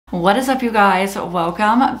What is up, you guys?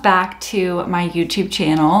 Welcome back to my YouTube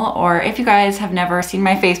channel, or if you guys have never seen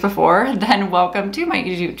my face before, then welcome to my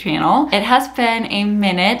YouTube channel. It has been a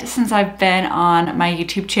minute since I've been on my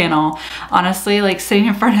YouTube channel. Honestly, like sitting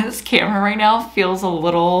in front of this camera right now feels a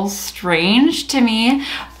little strange to me,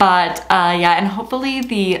 but yeah, and hopefully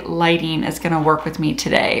the lighting is gonna work with me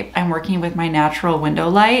today. I'm working with my natural window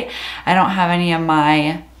light. I don't have any of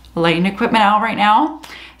my lighting equipment out right now,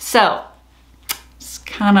 so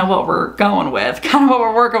kind of what we're going with, kind of what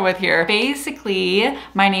we're working with here. Basically,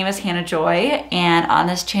 my name is Hannah Joy, and on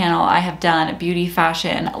this channel I have done beauty,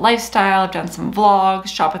 fashion, lifestyle. I've done some vlogs,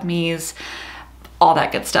 shop with me's, all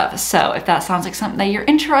that good stuff. So if that sounds like something that you're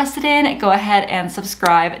interested in, go ahead and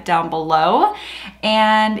subscribe down below.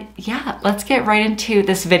 And yeah, let's get right into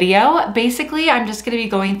this video. Basically, I'm just gonna be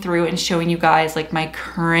going through and showing you guys like my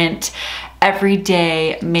current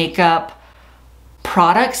everyday makeup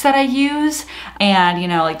products that I use, and you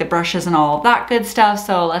know, like the brushes and all that good stuff.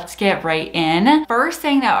 So let's get right in. First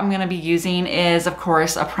thing that I'm gonna be using is, of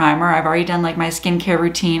course, a primer. I've already done like my skincare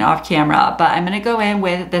routine off camera, but I'm gonna go in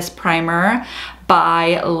with this primer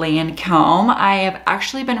by Lancome. I have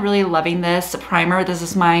actually been really loving this primer. This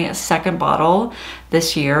is my second bottle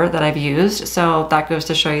this year that I've used, so that goes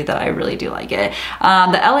to show you that I really do like it.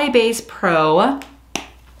 The LA Base Pro.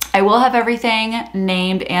 I will have everything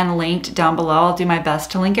named and linked down below. I'll do my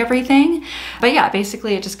best to link everything. But yeah,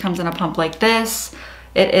 basically it just comes in a pump like this.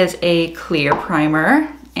 It is a clear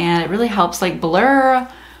primer and it really helps like blur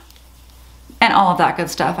and all of that good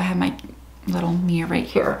stuff. I have my little mirror right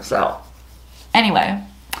here. So anyway,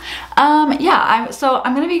 yeah,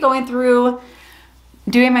 I'm gonna be going through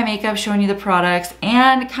doing my makeup, showing you the products,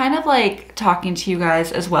 and kind of like talking to you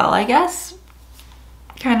guys as well, I guess.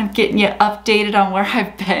 Kind of getting you updated on where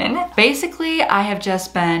I've been. Basically, I have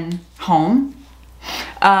just been home.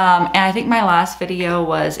 And I think my last video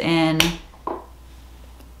was in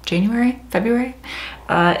January, February.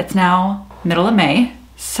 It's now middle of May.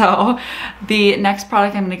 So the next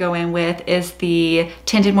product I'm gonna go in with is the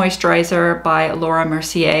Tinted Moisturizer by Laura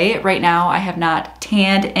Mercier. Right now, I have not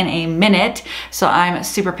tanned in a minute, so I'm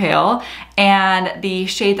super pale. And the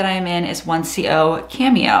shade that I'm in is 1CO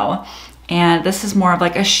Cameo. And this is more of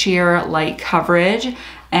like a sheer light coverage,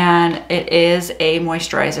 and it is a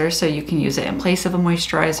moisturizer, so you can use it in place of a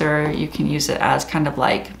moisturizer. You can use it as kind of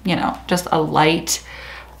like, you know, just a light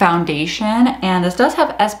foundation. And this does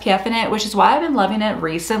have SPF in it, which is why I've been loving it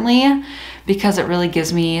recently, because it really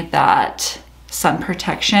gives me that sun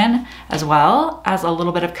protection as well as a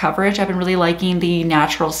little bit of coverage. I've been really liking the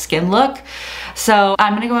natural skin look. So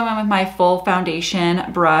I'm gonna go in with my full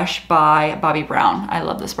foundation brush by Bobbi Brown. I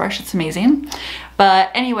love this brush, it's amazing.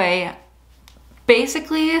 But anyway,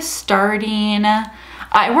 basically starting,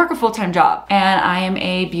 I work a full-time job and I am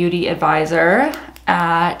a beauty advisor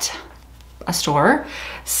at a store.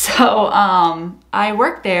 So I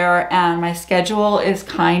work there and my schedule is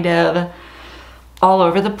kind of all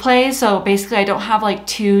over the place. So basically I don't have like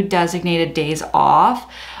 2 designated days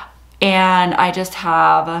off, and I just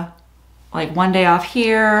have like one day off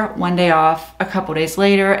here, one day off a couple days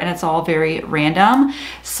later, and it's all very random.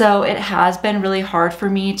 So it has been really hard for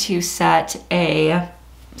me to set a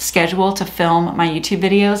schedule to film my YouTube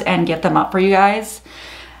videos and get them up for you guys.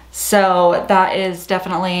 So that is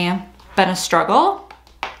definitely been a struggle.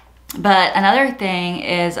 But another thing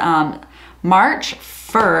is March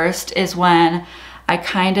 1st is when I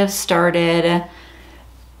kind of started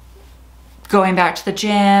going back to the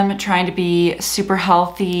gym, trying to be super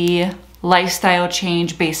healthy, lifestyle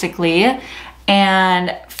change basically.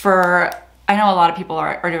 And I know a lot of people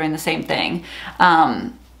are doing the same thing.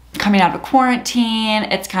 Coming out of quarantine,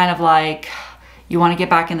 it's kind of like you want to get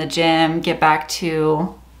back in the gym, get back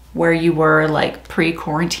to where you were like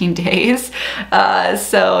pre-quarantine days.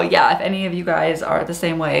 So yeah, if any of you guys are the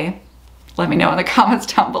same way, let me know in the comments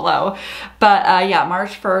down below. But yeah,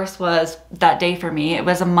 March 1st was that day for me. It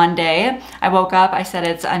was a Monday. I woke up, I said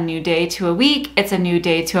it's a new day to a week, it's a new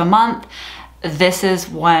day to a month. This is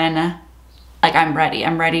when like I'm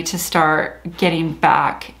ready to start getting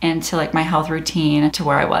back into like my health routine to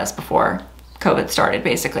where I was before COVID started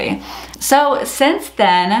basically. So since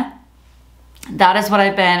then, that is what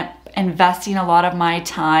I've been investing a lot of my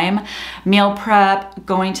time. Meal prep,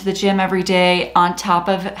 going to the gym every day on top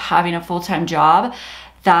of having a full-time job.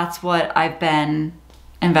 That's what I've been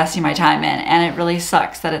investing my time in, and it really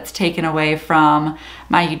sucks that it's taken away from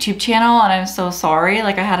my YouTube channel, and I'm so sorry.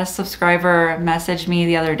 Like I had a subscriber message me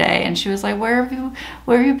the other day and she was like, where have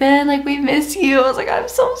you been? Like, we miss you. I was like, I'm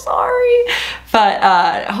so sorry.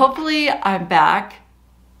 But hopefully I'm back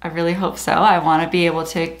I really hope so. I want to be able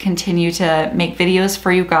to continue to make videos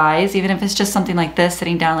for you guys, even if it's just something like this,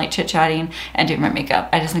 sitting down, like chit-chatting and doing my makeup.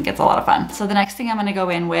 I just think it's a lot of fun. So the next thing I'm going to go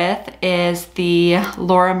in with is the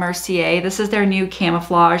Laura Mercier. This is their new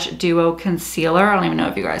Camouflage Duo Concealer. I don't even know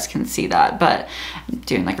if you guys can see that, but I'm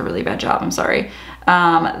doing like a really bad job. I'm sorry.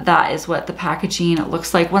 That is what the packaging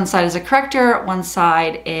looks like. One side is a corrector, one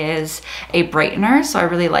side is a brightener. So I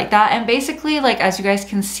really like that. And basically, like, as you guys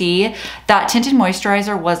can see, that tinted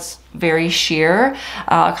moisturizer was very sheer.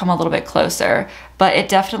 I'll come a little bit closer, but it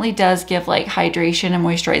definitely does give like hydration and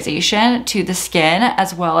moisturization to the skin,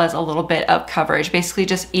 as well as a little bit of coverage. Basically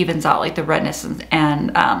just evens out like the redness and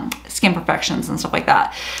skin imperfections and stuff like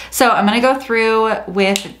that. So I'm gonna go through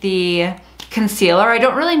with the concealer. I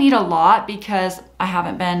don't really need a lot because I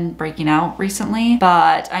haven't been breaking out recently,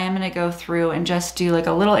 but I am gonna go through and just do like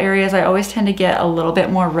a little areas. I always tend to get a little bit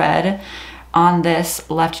more red on this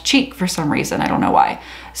left cheek for some reason. I don't know why.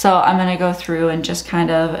 So I'm gonna go through and just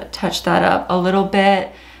kind of touch that up a little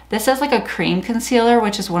bit. This is like a cream concealer,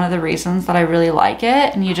 which is one of the reasons that I really like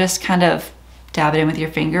it. And you just kind of dab it in with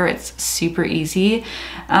your finger. It's super easy.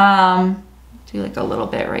 Do like a little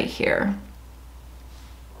bit right here.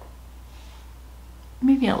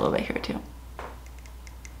 Maybe a little bit here too.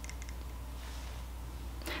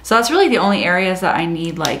 So that's really the only areas that I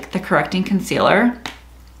need like the correcting concealer.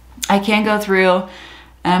 I can go through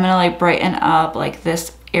and I'm gonna like brighten up like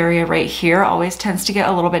this area right here. Always tends to get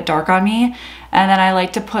a little bit dark on me. And then I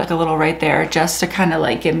like to put a little right there just to kind of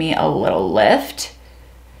like give me a little lift.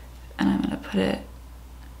 And I'm gonna put it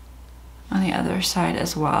on the other side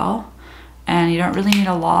as well. And you don't really need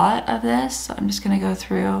a lot of this. So I'm just gonna go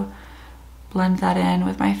through, blend that in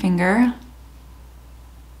with my finger.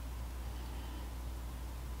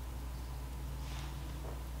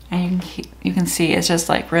 And you can see it's just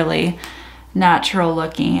like really natural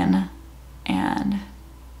looking, and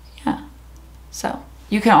yeah. So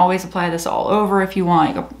you can always apply this all over if you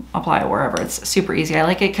want. You can apply it wherever. It's super easy. I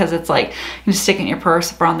like it because it's like you can just stick it in your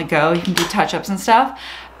purse if we're on the go. You can do touch-ups and stuff.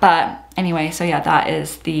 But anyway, so yeah, that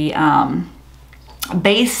is the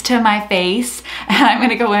base to my face. And I'm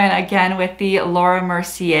gonna go in again with the Laura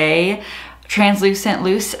Mercier Translucent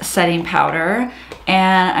Loose Setting Powder.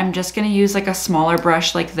 And I'm just gonna use like a smaller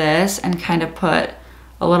brush like this and kind of put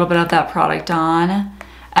a little bit of that product on.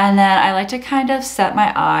 And then I like to kind of set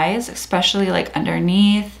my eyes, especially like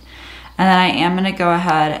underneath. And then I am gonna go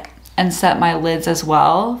ahead and set my lids as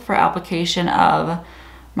well for application of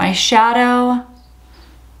my shadow.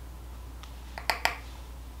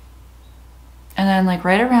 And then like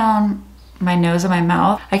right around my nose and my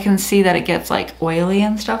mouth, I can see that it gets like oily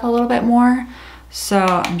and stuff a little bit more. So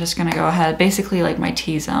I'm just gonna go ahead, basically like my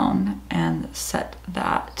T-zone, and set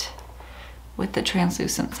that with the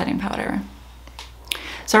translucent setting powder.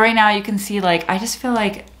 So right now you can see like, I just feel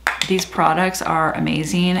like these products are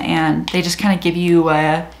amazing and they just kind of give you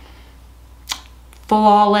a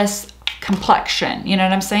flawless complexion, you know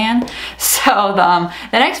what I'm saying? So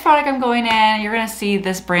the next product I'm going in, you're gonna see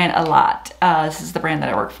this brand a lot. This is the brand that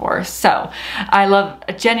I work for. So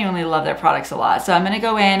I genuinely love their products a lot. So I'm gonna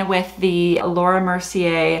go in with the Laura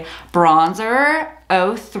Mercier bronzer.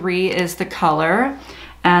 03 is the color,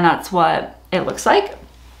 and that's what it looks like.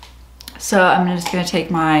 So I'm just gonna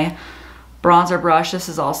take my bronzer brush. This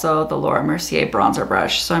is also the Laura Mercier bronzer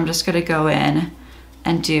brush. So I'm just gonna go in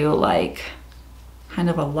and do like kind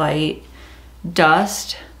of a light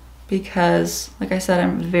dust, because like I said,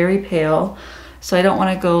 I'm very pale, so I don't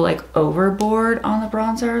want to go like overboard on the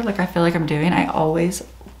bronzer like I feel like I'm doing. I always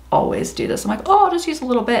do this. I'm like, oh, I'll just use a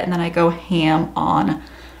little bit, and then I go ham on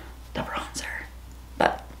the bronzer.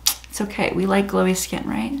 But it's okay, we like glowy skin,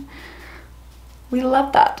 right? We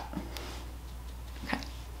love that. Okay,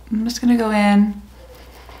 I'm just gonna go in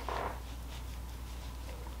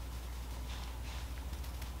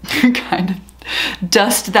kind of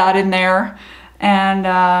dust that in there, and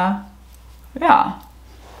yeah,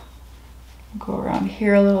 go around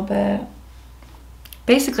here a little bit.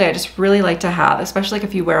 Basically, I just really like to have, especially like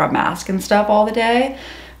if you wear a mask and stuff all day,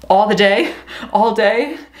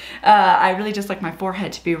 I really just like my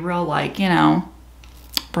forehead to be real like, you know,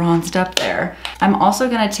 bronzed up there. I'm also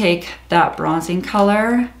gonna take that bronzing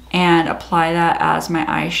color and apply that as my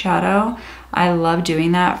eyeshadow. I love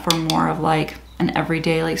doing that for more of like an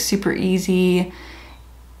everyday, like super easy,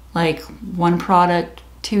 like one product,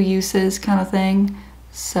 two uses kind of thing.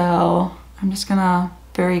 So I'm just gonna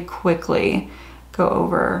very quickly go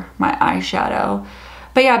over my eyeshadow.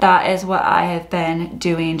 But yeah, that is what I have been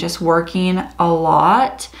doing, just working a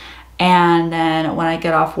lot. And then when I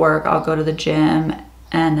get off work, I'll go to the gym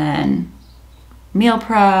and then meal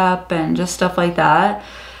prep and just stuff like that.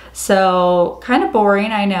 So kind of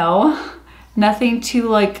boring, I know. Nothing too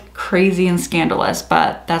like crazy and scandalous,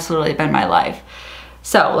 but that's literally been my life.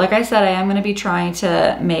 So like I said, I am gonna be trying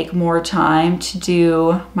to make more time to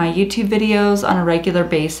do my YouTube videos on a regular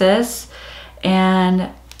basis. And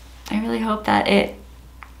I really hope that it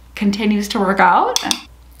continues to work out.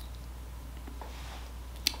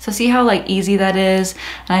 So see how like easy that is?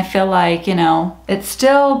 And I feel like, you know, it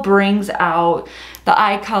still brings out the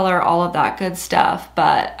eye color, all of that good stuff,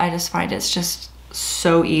 but I just find it's just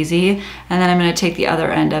so easy. And then I'm gonna take the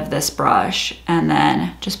other end of this brush and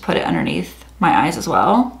then just put it underneath my eyes as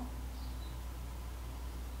well.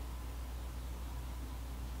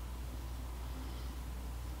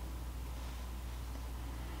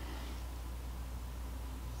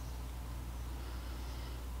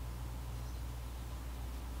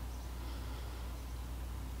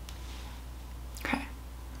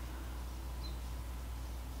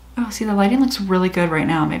 Oh, see, the lighting looks really good right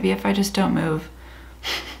now. Maybe if I just don't move.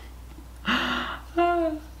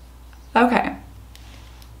 Okay.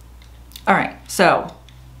 All right, so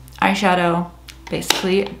eyeshadow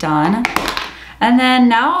basically done. And then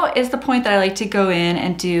now is the point that I like to go in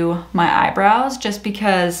and do my eyebrows, just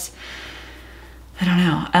because, I don't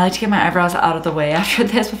know, I like to get my eyebrows out of the way after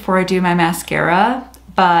this before I do my mascara,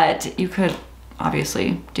 but you could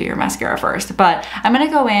obviously do your mascara first. But I'm gonna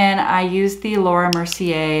go in, I use the Laura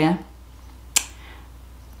Mercier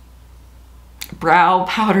Brow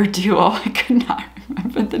Powder Duo. I could not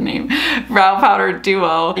remember the name. Brow Powder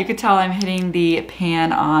Duo. You could tell I'm hitting the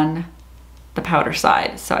pan on the powder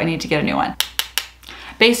side, so I need to get a new one.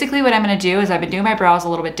 Basically what I'm gonna do is I've been doing my brows a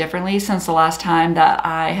little bit differently since the last time that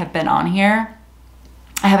I have been on here.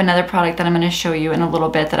 I have another product that I'm gonna show you in a little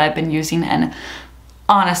bit that I've been using and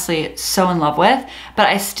honestly so in love with, but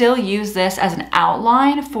I still use this as an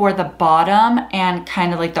outline for the bottom and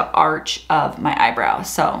kind of like the arch of my eyebrow.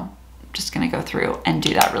 So I'm just gonna go through and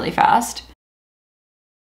do that really fast.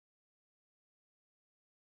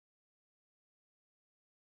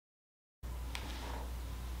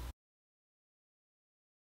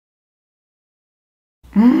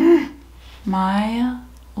 My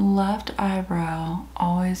left eyebrow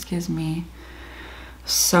always gives me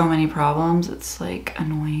so many problems. It's like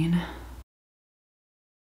annoying.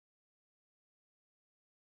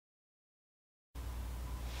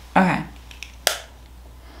 Okay.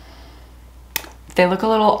 They look a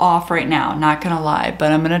little off right now, not gonna lie,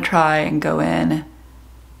 but I'm gonna try and go in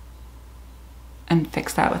and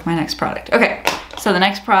fix that with my next product. Okay, so the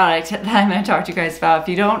next product that I'm gonna talk to you guys about, if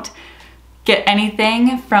you don't get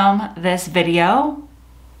anything from this video,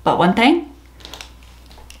 but one thing,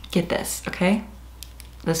 get this, okay?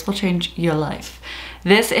 This will change your life.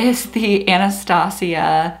 This is the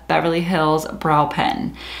Anastasia Beverly Hills Brow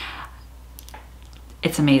Pen.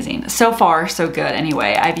 It's amazing. So far, so good.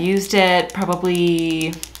 Anyway, I've used it probably,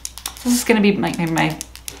 this is gonna be like maybe my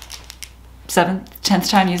 7th, 10th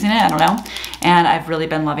time using it, I don't know. And I've really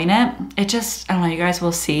been loving it. It just, I don't know, you guys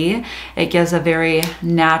will see. It gives a very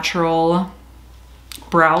natural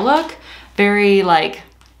brow look. Very like,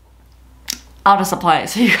 I'll just apply it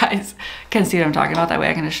so you guys can see what I'm talking about. That way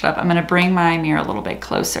I can just shut up. I'm gonna bring my mirror a little bit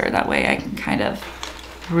closer. That way I can kind of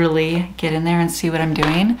really get in there and see what I'm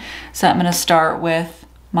doing. So I'm gonna start with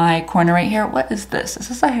my corner right here. What is this? Is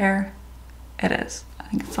this a hair? It is. I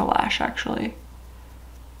think it's a lash actually.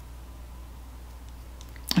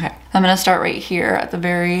 Okay, I'm gonna start right here at the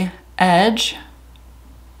very edge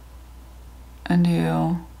and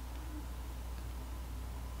do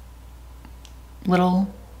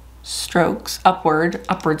little strokes,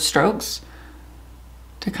 upward strokes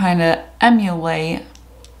to kind of emulate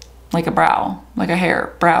like a brow, like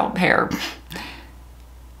a brow hair.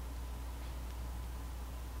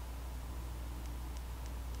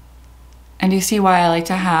 And you see why I like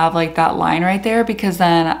to have like that line right there, because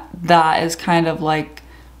then that is kind of like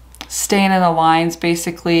staying in the lines,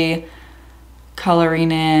 basically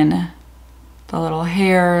coloring in the little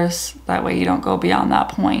hairs. That way you don't go beyond that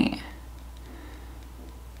point.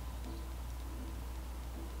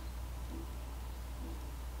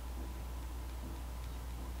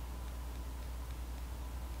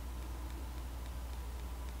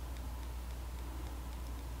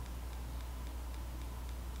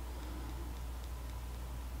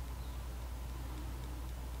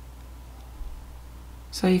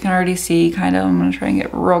 So you can already see kind of, I'm gonna try and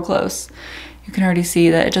get real close. You can already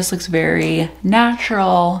see that it just looks very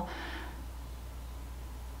natural.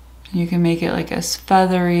 You can make it like as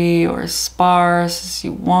feathery or sparse as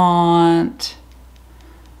you want.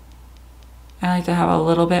 I like to have a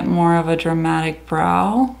little bit more of a dramatic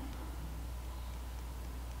brow.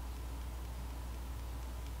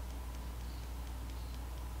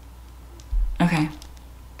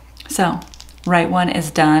 So, right one is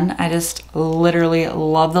done. I just literally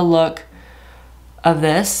love the look of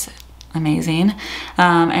this. Amazing.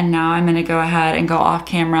 And now I'm gonna go ahead and go off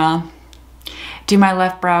camera, do my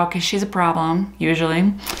left brow because she's a problem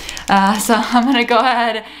usually. So I'm gonna go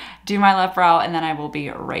ahead, do my left brow, and then I will be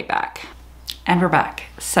right back. And we're back.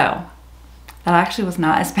 So that actually was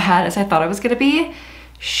not as bad as I thought it was gonna be.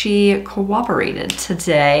 She cooperated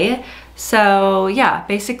today. So yeah,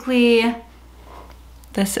 basically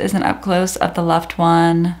this is an up close of the left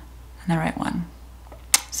one and the right one.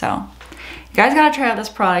 So you guys gotta try out this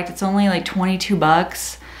product. It's only like 22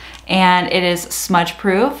 bucks and it is smudge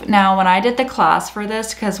proof. Now, when I did the class for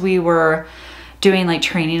this, because we were doing like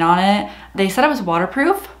training on it, they said it was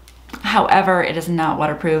waterproof. However, it is not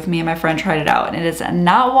waterproof. Me and my friend tried it out and it is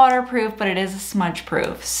not waterproof, but it is smudge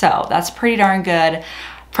proof. So that's pretty darn good.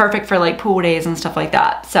 Perfect for like pool days and stuff like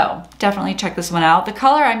that. So definitely check this one out. The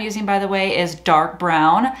color I'm using, by the way, is dark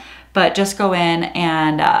brown, but just go in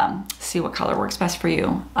and see what color works best for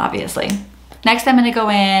you, obviously. Next, I'm gonna go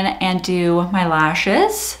in and do my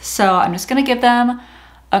lashes. So I'm just gonna give them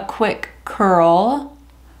a quick curl,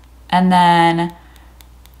 and then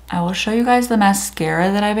I will show you guys the mascara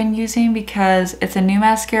that I've been using because it's a new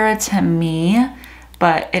mascara to me,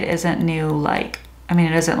 but it isn't new like, I mean,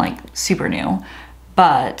 it isn't like super new,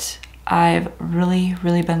 but I've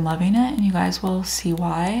really been loving it and you guys will see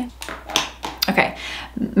why. Okay,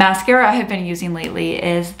 mascara I have been using lately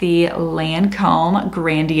is the Lancome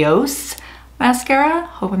Grandiose mascara.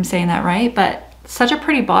 Hope I'm saying that right, but such a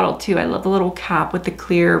pretty bottle too. I love the little cap with the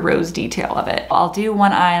clear rose detail of it. I'll do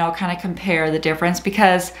one eye and I'll kind of compare the difference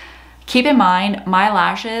because keep in mind, my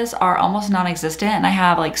lashes are almost non-existent and I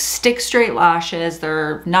have like stick straight lashes.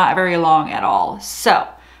 They're not very long at all. So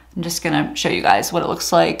I'm just gonna show you guys what it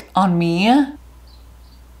looks like on me.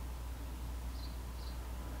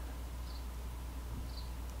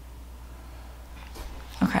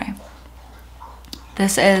 Okay.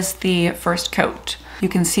 This is the first coat. You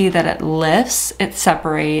can see that it lifts, it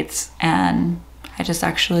separates, and I just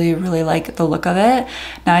actually really like the look of it.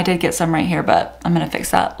 Now I did get some right here, but I'm gonna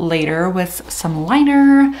fix that later with some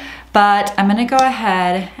liner. But I'm gonna go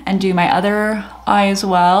ahead and do my other eye as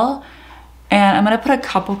well. And I'm gonna put a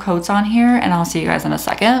couple coats on here and I'll see you guys in a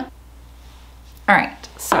second. All right,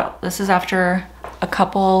 so this is after a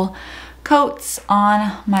couple coats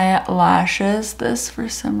on my lashes. This for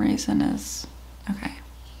some reason is, okay.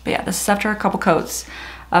 But yeah, this is after a couple coats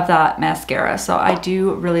of that mascara. So I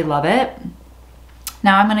do really love it.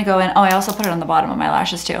 Now I'm gonna go in, oh, I also put it on the bottom of my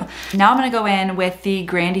lashes too. Now I'm gonna go in with the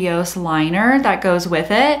Grandiose liner that goes with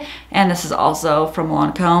it. And this is also from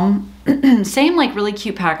Lancome. Same like really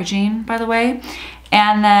cute packaging, by the way.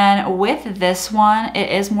 And then with this one, it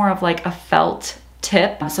is more of like a felt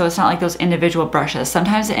tip. So it's not like those individual brushes.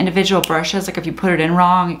 Sometimes the individual brushes, like if you put it in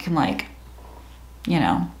wrong, it can like, you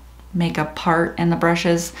know, make a part in the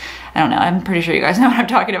brushes. I don't know, I'm pretty sure you guys know what I'm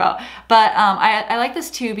talking about. But I like this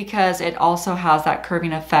too because it also has that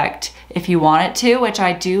curving effect if you want it to, which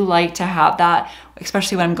I do like to have that,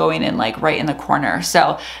 especially when I'm going in like right in the corner.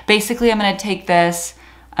 So basically I'm gonna take this,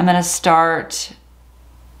 I'm gonna start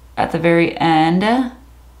at the very end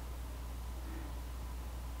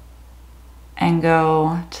and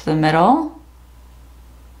go to the middle.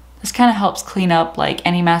 This kind of helps clean up like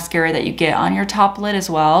any mascara that you get on your top lid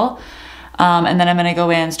as well. And then I'm gonna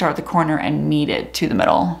go in, start at the corner and knead it to the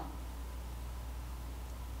middle.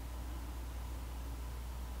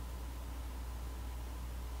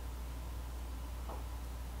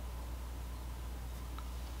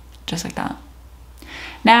 Just like that.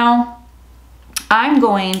 Now, I'm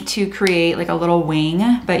going to create like a little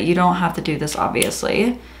wing, but you don't have to do this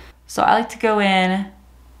obviously. So I like to go in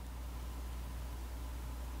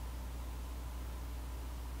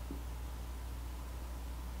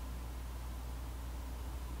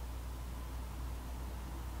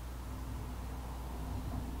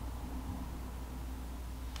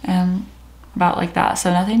and about like that.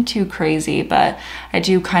 So nothing too crazy, but I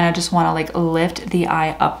do kind of just want to like lift the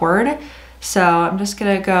eye upward. So I'm just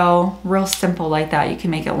gonna go real simple like that. You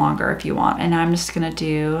can make it longer if you want. And I'm just gonna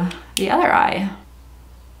do the other eye.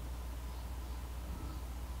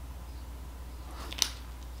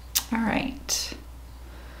 All right,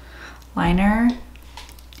 liner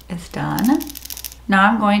is done. Now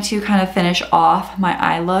I'm going to kind of finish off my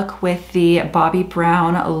eye look with the Bobbi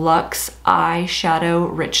Brown Luxe Eyeshadow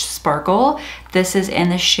Rich Sparkle. This is in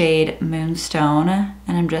the shade Moonstone,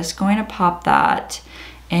 and I'm just going to pop that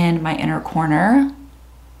in my inner corner.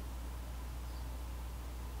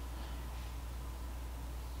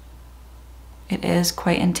 It is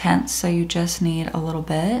quite intense, so you just need a little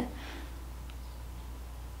bit.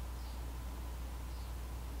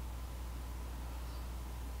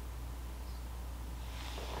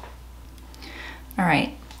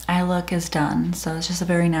 look is done. So it's just a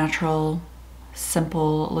very natural,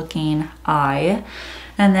 simple looking eye.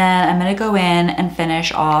 And then I'm gonna go in and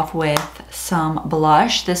finish off with some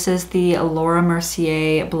blush. This is the Laura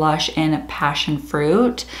Mercier blush in Passion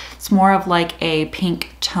Fruit. It's more of like a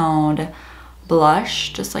pink toned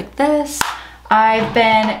blush, just like this. I've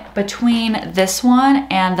been between this one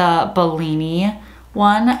and the Bellini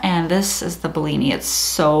one, and this is the Bellini. It's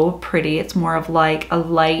so pretty. It's more of like a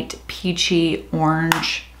light peachy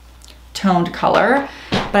orange toned color.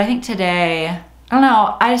 But I think today, I don't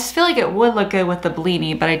know, I just feel like it would look good with the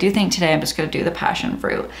Bellini, but I do think today I'm just gonna do the Passion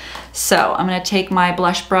Fruit. So I'm gonna take my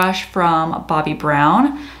blush brush from Bobbi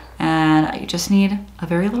Brown, and I just need a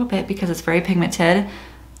very little bit because it's very pigmented.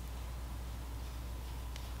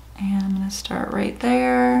 And I'm gonna start right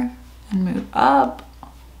there and move up.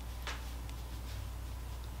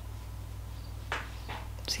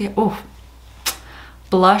 See, oh,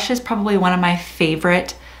 blush is probably one of my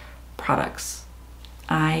favorite products.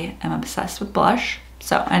 I am obsessed with blush.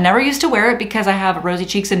 So I never used to wear it because I have rosy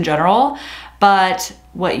cheeks in general, but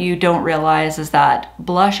what you don't realize is that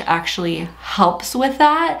blush actually helps with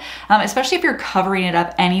that, especially if you're covering it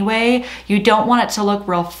up anyway. You don't want it to look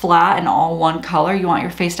real flat and all one color. You want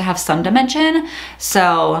your face to have some dimension.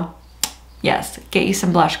 So yes, get you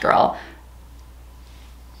some blush, girl.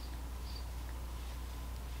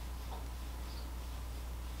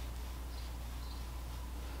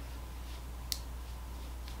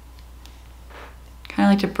 Kind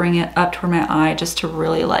of like to bring it up toward my eye just to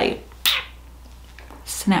really like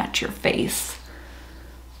snatch your face.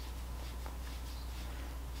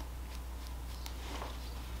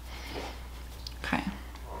 Okay.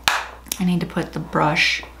 I need to put the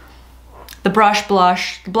blush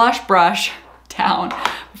down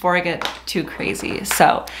before I get too crazy.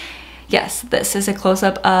 So yes, this is a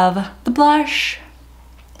close-up of the blush.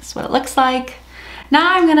 This is what it looks like.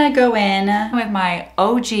 Now I'm gonna go in with my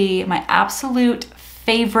OG, my absolute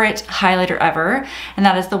favorite highlighter ever, and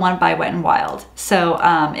that is the one by Wet n Wild. So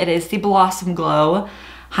it is the Blossom Glow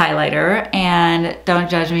highlighter, and don't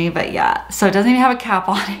judge me, but yeah. So it doesn't even have a cap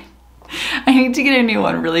on it. I need to get a new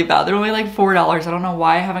one really bad. They're only like $4. I don't know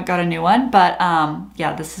why I haven't got a new one, but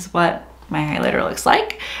yeah, this is what my highlighter looks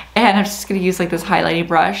like. And I'm just gonna use like this highlighting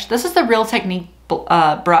brush. This is the Real Technique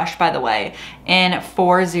brush, by the way, in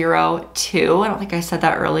 402. I don't think I said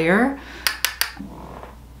that earlier.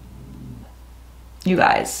 You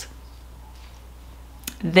guys,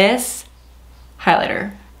 this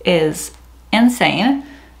highlighter is insane.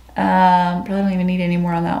 Probably don't even need any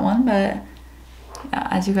more on that one, but yeah,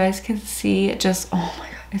 as you guys can see, it just, oh my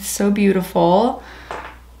God, it's so beautiful.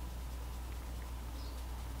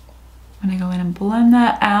 I'm gonna go in and blend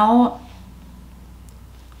that out,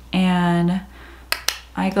 and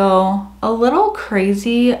I go a little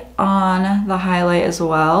crazy on the highlight as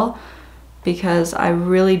well, because I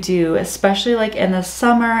really do, especially like in the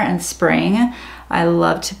summer and spring, I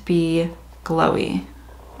love to be glowy.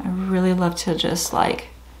 I really love to just like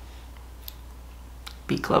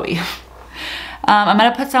be glowy. I'm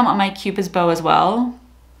gonna put some on my Cupid's bow as well.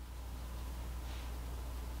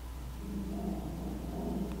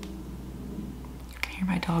 I can hear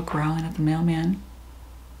my dog growling at the mailman.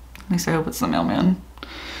 At least I hope it's the mailman.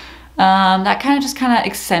 That kind of just kind of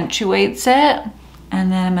accentuates it. And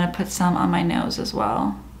then I'm gonna put some on my nose as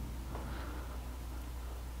well.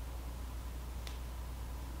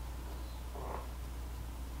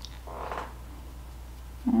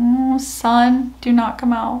 Oh, sun, do not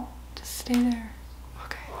come out. Just stay there.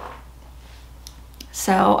 Okay.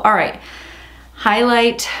 So, all right.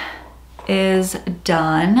 Highlight is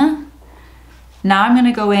done. Now I'm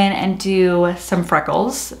gonna go in and do some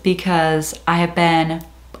freckles because I have been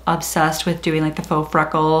obsessed with doing like the faux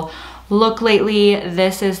freckle look lately.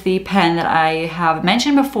 This is the pen that I have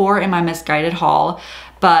mentioned before in my Misguided haul,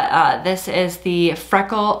 but this is the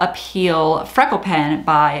Freckle Appeal Freckle Pen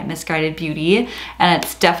by Misguided Beauty, and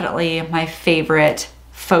it's definitely my favorite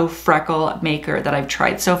faux freckle maker that I've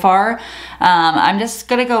tried so far. I'm just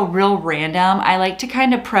gonna go real random. I like to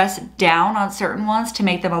kind of press down on certain ones to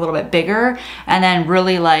make them a little bit bigger, and then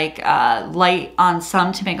really like light on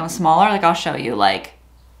some to make them smaller. Like I'll show you, like,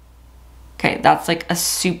 okay, that's like a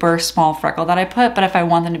super small freckle that I put, but if I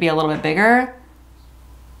want them to be a little bit bigger,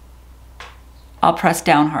 I'll press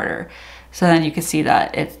down harder. So then you can see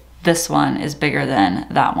that this one is bigger than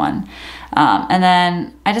that one. And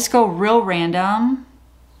then I just go real random.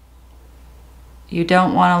 You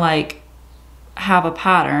don't wanna like have a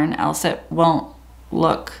pattern, else it won't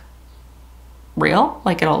look real,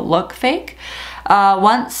 like it'll look fake.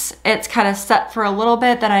 Once it's kind of set for a little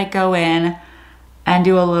bit, then I go in and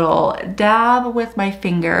do a little dab with my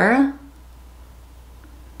finger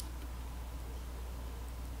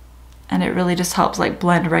and it really just helps like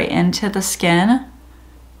blend right into the skin.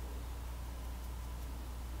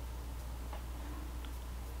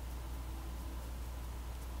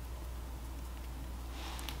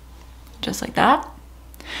 Just like that.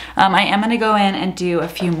 I am gonna go in and do a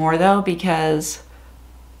few more though because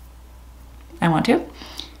I want to.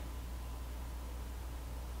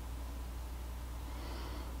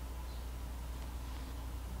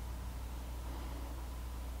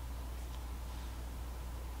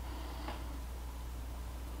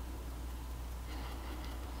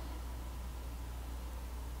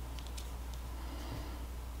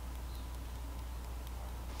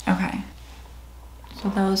 Okay, so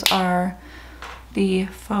those are the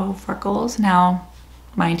faux freckles. Now,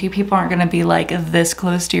 mind you, people aren't gonna be like this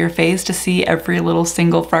close to your face to see every little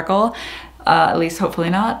single freckle. At least hopefully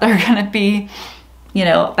not. They're gonna be, you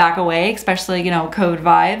know, back away, especially, you know, code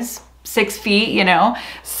vibes, 6 feet, you know.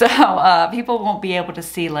 So people won't be able to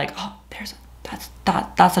see like, oh,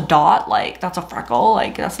 that's a dot, like that's a freckle,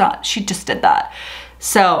 like that's not, she just did that.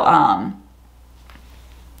 So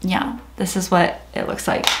yeah, this is what it looks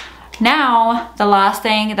like. Now, the last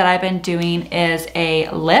thing that I've been doing is a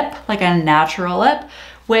lip, like a natural lip,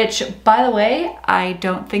 which by the way, I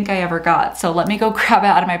don't think I ever got. So let me go grab it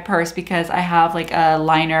out of my purse because I have like a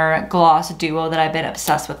liner gloss duo that I've been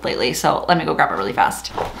obsessed with lately. So let me go grab it really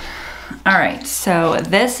fast. All right, so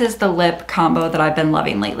this is the lip combo that I've been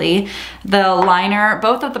loving lately. The liner,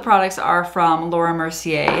 both of the products are from Laura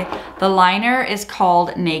Mercier. The liner is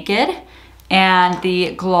called Naked, and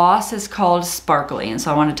the gloss is called Sparkling.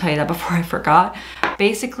 So I want to tell you that before I forgot.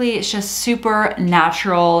 Basically, it's just super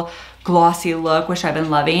natural, glossy look, which I've been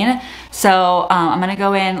loving. So I'm gonna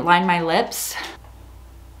go in, line my lips.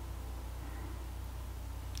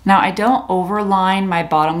 Now I don't overline my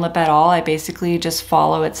bottom lip at all. I basically just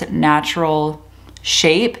follow its natural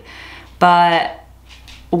shape. But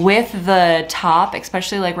with the top,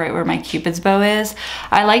 especially like right where my Cupid's bow is,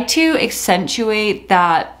 I like to accentuate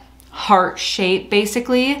that heart shape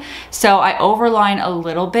basically. So I overline a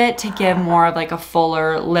little bit to give more of like a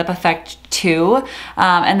fuller lip effect too.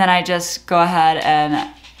 And then I just go ahead and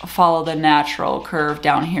follow the natural curve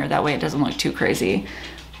down here. That way it doesn't look too crazy.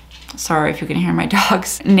 Sorry if you can hear my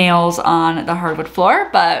dog's nails on the hardwood floor.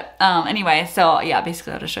 But anyway, so yeah,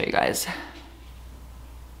 basically I'll just show you guys.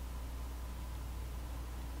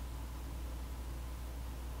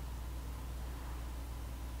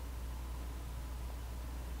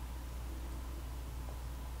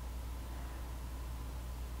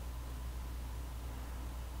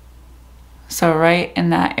 So right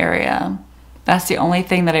in that area, that's the only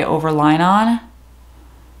thing that I overline on.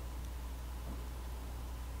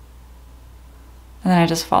 And then I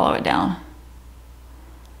just follow it down.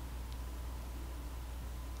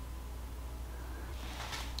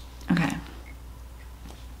 Okay.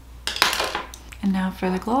 And now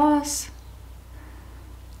for the gloss.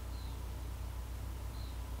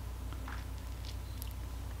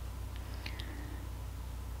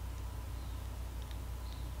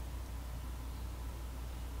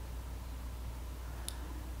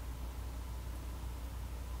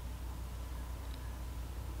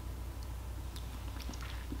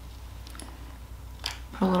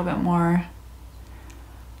 A little bit more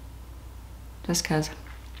just because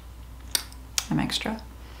I'm extra.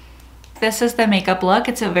 This is the makeup look.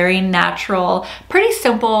 It's a very natural, pretty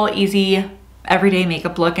simple, easy, everyday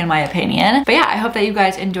makeup look in my opinion. But yeah, I hope that you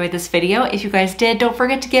guys enjoyed this video. If you guys did, don't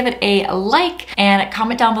forget to give it a like and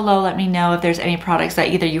comment down below. Let me know if there's any products that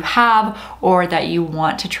either you have or that you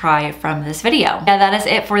want to try from this video. Yeah, that is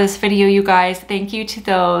it for this video, you guys. Thank you to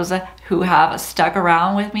those who have stuck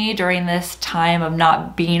around with me during this time of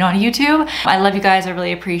not being on YouTube. I love you guys, I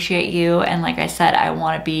really appreciate you. And like I said, I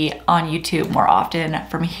wanna be on YouTube more often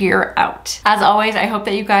from here out. As always, I hope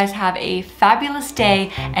that you guys have a fabulous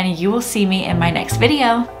day and you will see me in my next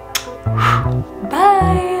video.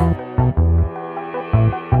 Bye.